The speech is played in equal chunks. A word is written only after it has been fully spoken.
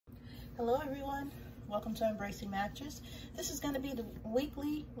Hello everyone, welcome to Embracing Mactress. This is going to be the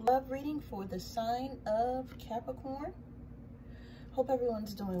weekly love reading for the sign of Capricorn. Hope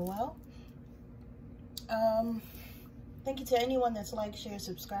everyone's doing well. Thank you to anyone that's liked, shared,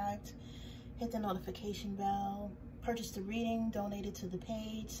 subscribed, hit the notification bell, purchased the reading, donated to the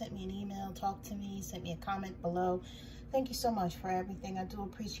page, sent me an email, talked to me, sent me a comment below. Thank you so much for everything. I do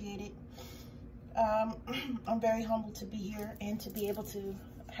appreciate it. I'm very humbled to be here and to be able to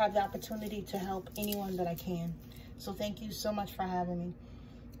have the opportunity to help anyone that I can. So thank you so much for having me.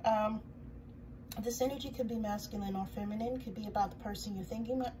 This energy could be masculine or feminine, could be about the person you're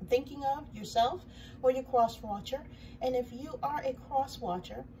thinking of, yourself, or your cross watcher. And if you are a cross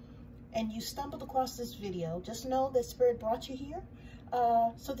watcher and you stumbled across this video, just know that Spirit brought you here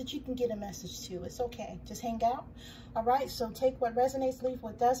so that you can get a message too. It's okay, just hang out. All right, so take what resonates, leave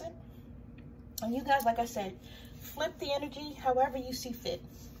what doesn't. And you guys, like I said, flip the energy however you see fit,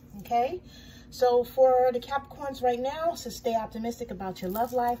 okay? So for the Capricorns right now, so stay optimistic about your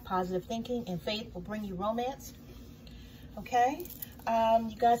love life. Positive thinking and faith will bring you romance, okay?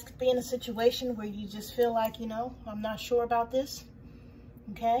 You guys could be in a situation where you just feel like, you know, I'm not sure about this,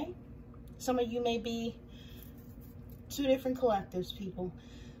 okay? Some of you may be two different collectives, people.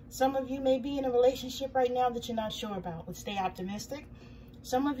 Some of you may be in a relationship right now that you're not sure about, but stay optimistic.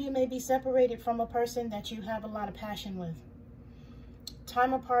 Some of you may be separated from a person that you have a lot of passion with.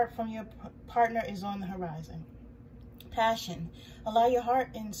 Time apart from your partner is on the horizon. Passion. Allow your heart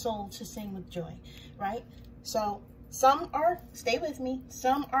and soul to sing with joy, right? So some are, stay with me,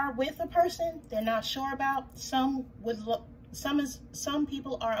 some are with a person they're not sure about. Some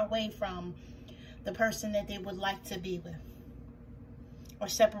people are away from the person that they would like to be with, or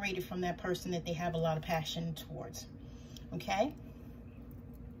separated from that person that they have a lot of passion towards, okay?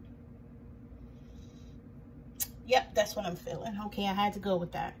 Yep, that's what I'm feeling. Okay, I had to go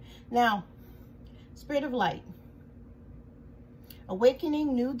with that. Now, Spirit of Light.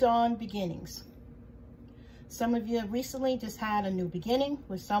 Awakening, new dawn, beginnings. Some of you have recently just had a new beginning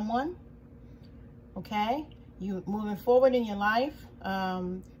with someone. Okay? You moving forward in your life,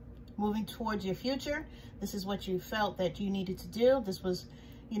 moving towards your future. This is what you felt that you needed to do. This was,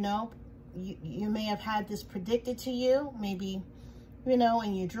 you know, you may have had this predicted to you. Maybe, you know,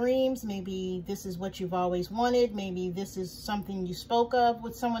 in your dreams, maybe this is what you've always wanted. Maybe this is something you spoke of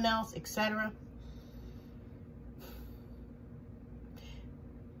with someone else, etc.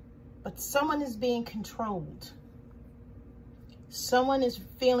 But someone is being controlled. Someone is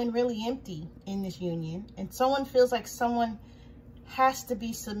feeling really empty in this union. And someone feels like someone has to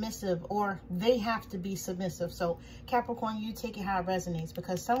be submissive, or they have to be submissive. So Capricorn, you take it how it resonates,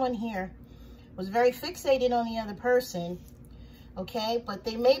 because someone here was very fixated on the other person. Okay, but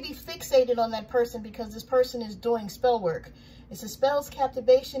they may be fixated on that person because this person is doing spell work. It's a spells,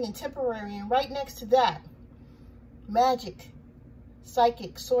 captivation, and temporary. And right next to that, magic,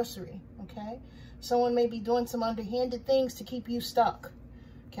 psychic, sorcery. Okay, someone may be doing some underhanded things to keep you stuck,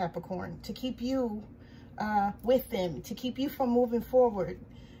 Capricorn, to keep you with them, to keep you from moving forward,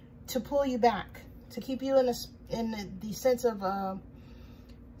 to pull you back, to keep you in the sense of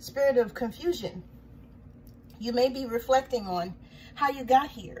spirit of confusion. You may be reflecting on how you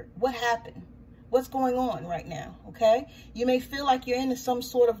got here, what happened, what's going on right now, okay? You may feel like you're in some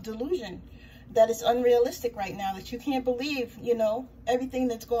sort of delusion that is unrealistic right now, that you can't believe, you know, everything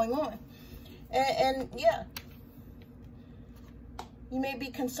that's going on. And yeah, you may be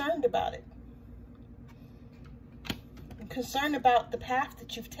concerned about it. Concerned about the path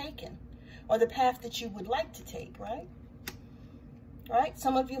that you've taken, or the path that you would like to take, right? Right?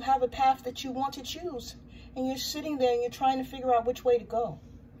 Some of you have a path that you want to choose, and you're sitting there and you're trying to figure out which way to go.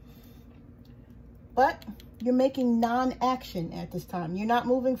 But you're making non-action at this time. You're not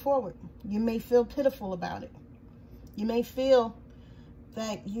moving forward. You may feel pitiful about it. You may feel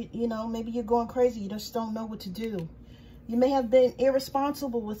that, you know, maybe you're going crazy. You just don't know what to do. You may have been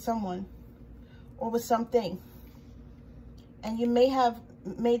irresponsible with someone or with something. And you may have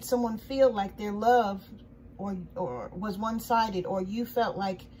made someone feel like their love or was one-sided, or you felt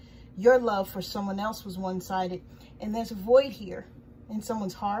like your love for someone else was one-sided, and there's a void here in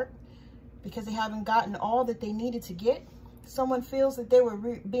someone's heart because they haven't gotten all that they needed to get. Someone feels that they were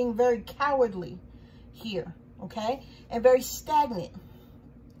being very cowardly here, okay, and very stagnant.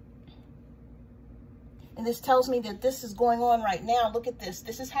 And this tells me that this is going on right now. Look at this.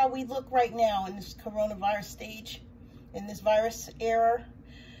 This is how we look right now in this coronavirus stage, in this virus era.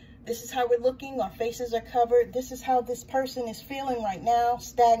 This is how we're looking. Our faces are covered. This is how this person is feeling right now,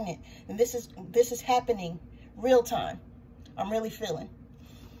 stagnant. And this is happening real time. I'm really feeling.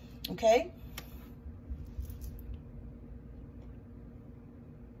 Okay?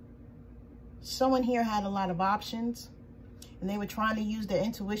 Someone here had a lot of options, and they were trying to use their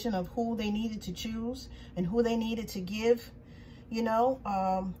intuition of who they needed to choose and who they needed to give, you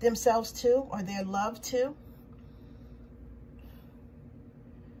know, themselves to, or their love to.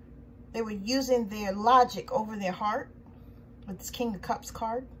 They were using their logic over their heart with this King of Cups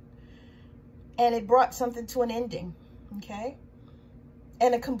card. And it brought something to an ending, okay?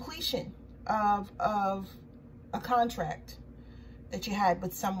 And a completion of a contract that you had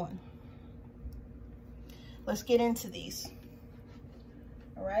with someone. Let's get into these.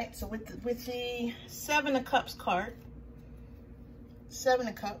 All right, so with the Seven of Cups card, Seven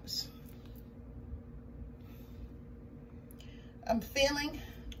of Cups, I'm feeling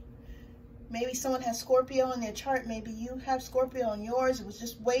maybe someone has Scorpio in their chart. Maybe you have Scorpio in yours. It was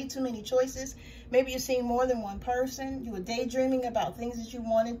just way too many choices. Maybe you're seeing more than one person. You were daydreaming about things that you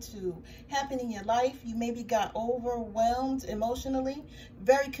wanted to happen in your life. You maybe got overwhelmed emotionally.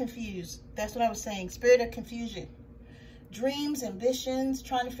 Very confused. That's what I was saying. Spirit of confusion. Dreams, ambitions,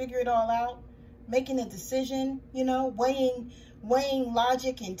 trying to figure it all out. Making a decision, you know, weighing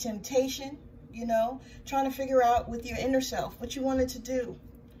logic and temptation, you know. Trying to figure out with your inner self what you wanted to do.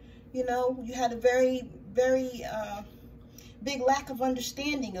 You know, you had a very, very big lack of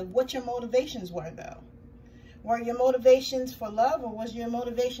understanding of what your motivations were, though. Were your motivations for love, or was your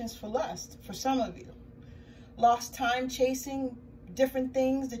motivations for lust? For some of you. Lost time chasing different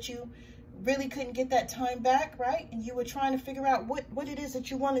things that you really couldn't get that time back, right? And you were trying to figure out what it is that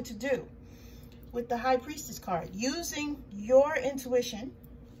you wanted to do. With the High Priestess card, using your intuition,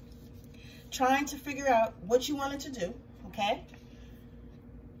 trying to figure out what you wanted to do, okay?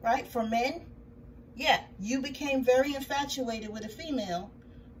 Right? For men, yeah, you became very infatuated with a female,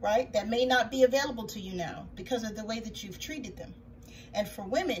 right? That may not be available to you now because of the way that you've treated them. And for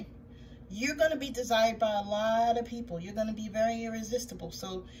women, you're going to be desired by a lot of people. You're going to be very irresistible.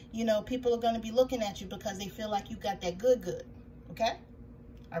 So, you know, people are going to be looking at you because they feel like you got that good. Okay?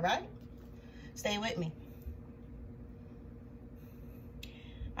 All right? Stay with me.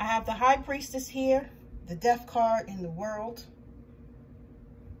 I have the High Priestess here, the Death card in the World.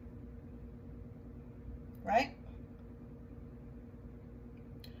 Right?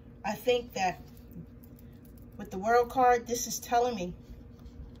 I think that with the World card, this is telling me,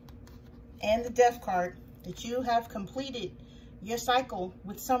 and the Death card, that you have completed your cycle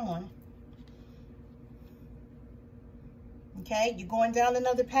with someone. Okay? You're going down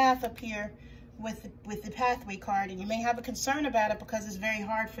another path up here with the Pathway card, and you may have a concern about it because it's very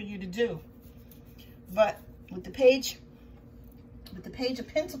hard for you to do. But with the Page of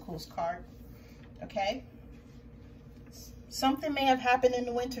Pentacles card, okay, something may have happened in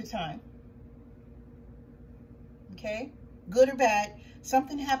the wintertime. Okay, good or bad,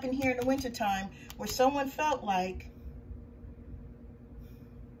 something happened here in the wintertime where someone felt like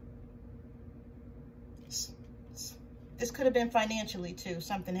this could have been financially too.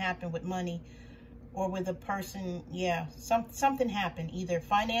 Something happened with money or with a person. Yeah, something happened either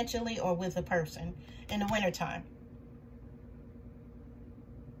financially or with a person in the wintertime.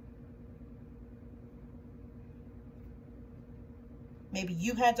 Maybe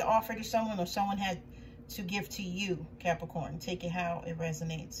you had to offer to someone, or someone had to give to you, Capricorn. Take it how it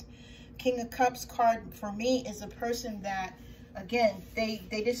resonates. King of Cups card for me is a person that, again, they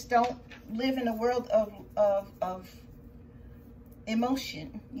just don't live in a world of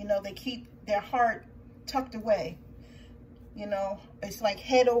emotion. You know, they keep their heart tucked away. You know, it's like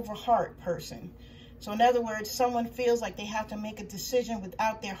head over heart person. So in other words, someone feels like they have to make a decision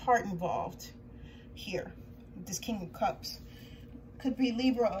without their heart involved here. This King of Cups. Could be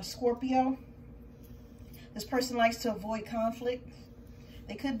Libra or Scorpio. This person likes to avoid conflict.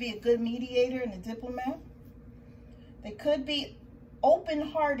 They could be a good mediator and a diplomat. They could be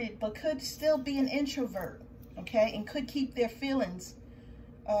open-hearted, but could still be an introvert, okay? And could keep their feelings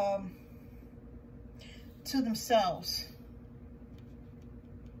to themselves,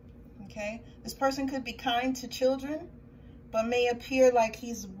 okay? This person could be kind to children, but may appear like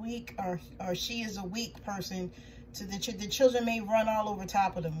he's weak or she is a weak person. So the children may run all over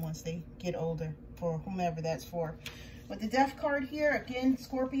top of them once they get older, for whomever that's for. With the Death card here, again,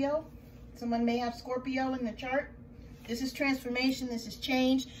 Scorpio. Someone may have Scorpio in the chart. This is transformation. This is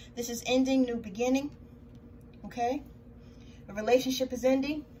change. This is ending, new beginning. Okay? A relationship is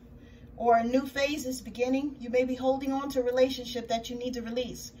ending, or a new phase is beginning. You may be holding on to a relationship that you need to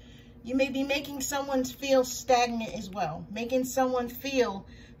release. You may be making someone feel stagnant as well. Making someone feel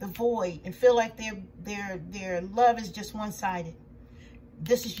the void and feel like their love is just one-sided.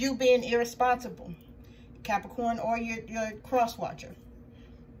 This is you being irresponsible, Capricorn, or your cross watcher.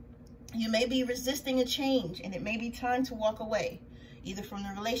 You may be resisting a change, and it may be time to walk away. either from the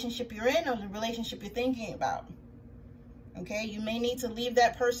relationship you're in or the relationship you're thinking about. Okay, you may need to leave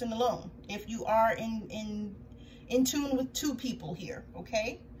that person alone if you are in tune with two people here,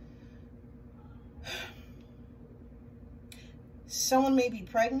 okay? Someone may be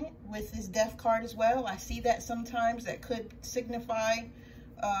pregnant with this death card as well. I see that sometimes. That could signify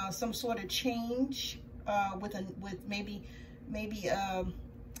some sort of change with maybe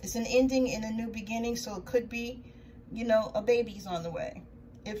it's an ending and a new beginning. So it could be, you know, a baby's on the way.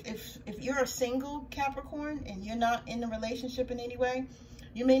 If you're a single Capricorn and you're not in a relationship in any way,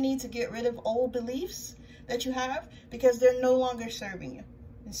 you may need to get rid of old beliefs that you have because they're no longer serving you.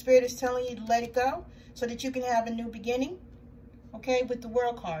 And Spirit is telling you to let it go so that you can have a new beginning, okay, with the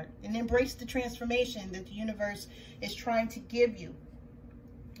World card, and embrace the transformation that the universe is trying to give you,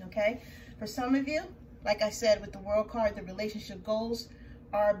 okay? For some of you, like I said, with the World card, the relationship goals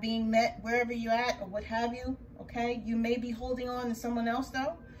are being met wherever you're at or what have you, okay? You may be holding on to someone else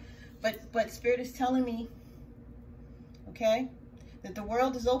though, but Spirit is telling me, okay, that the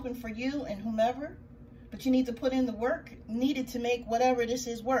world is open for you and whomever, but you need to put in the work needed to make whatever this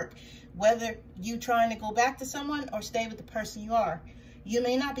is work, whether you trying to go back to someone or stay with the person you are. You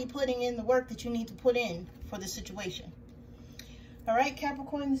may not be putting in the work that you need to put in for the situation. All right,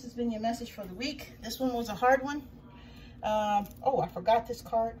 Capricorn, this has been your message for the week. This one was a hard one. Oh, I forgot this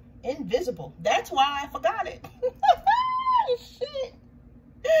card. Invisible. That's why I forgot it. Shit.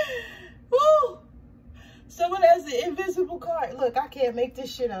 Woo. Someone has the invisible card. Look, I can't make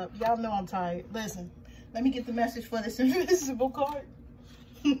this shit up. Y'all know I'm tired. Listen, let me get the message for this invisible card.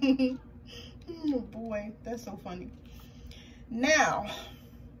 Oh boy, that's so funny. Now,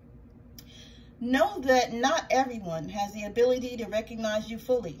 know that not everyone has the ability to recognize you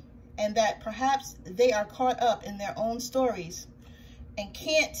fully, and that perhaps they are caught up in their own stories and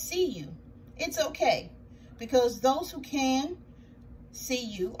can't see you. It's okay, because those who can see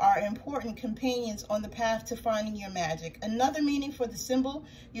you are important companions on the path to finding your magic. Another meaning for the symbol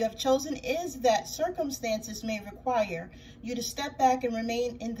you have chosen is that circumstances may require you to step back and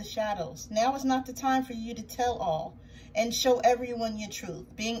remain in the shadows. Now is not the time for you to tell all and show everyone your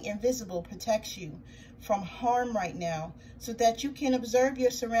truth. Being invisible protects you from harm right now so that you can observe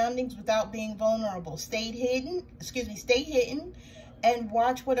your surroundings without being vulnerable. Stay hidden and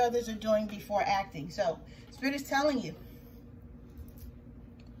watch what others are doing before acting. So Spirit is telling you,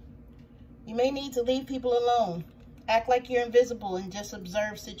 you may need to leave people alone. Act like you're invisible and just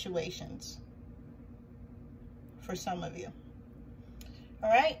observe situations. For some of you. All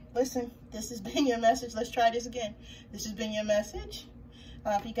right, listen, this has been your message. Let's try this again. This has been your message.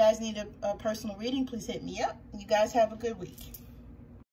 If you guys need a personal reading, please hit me up. You guys have a good week.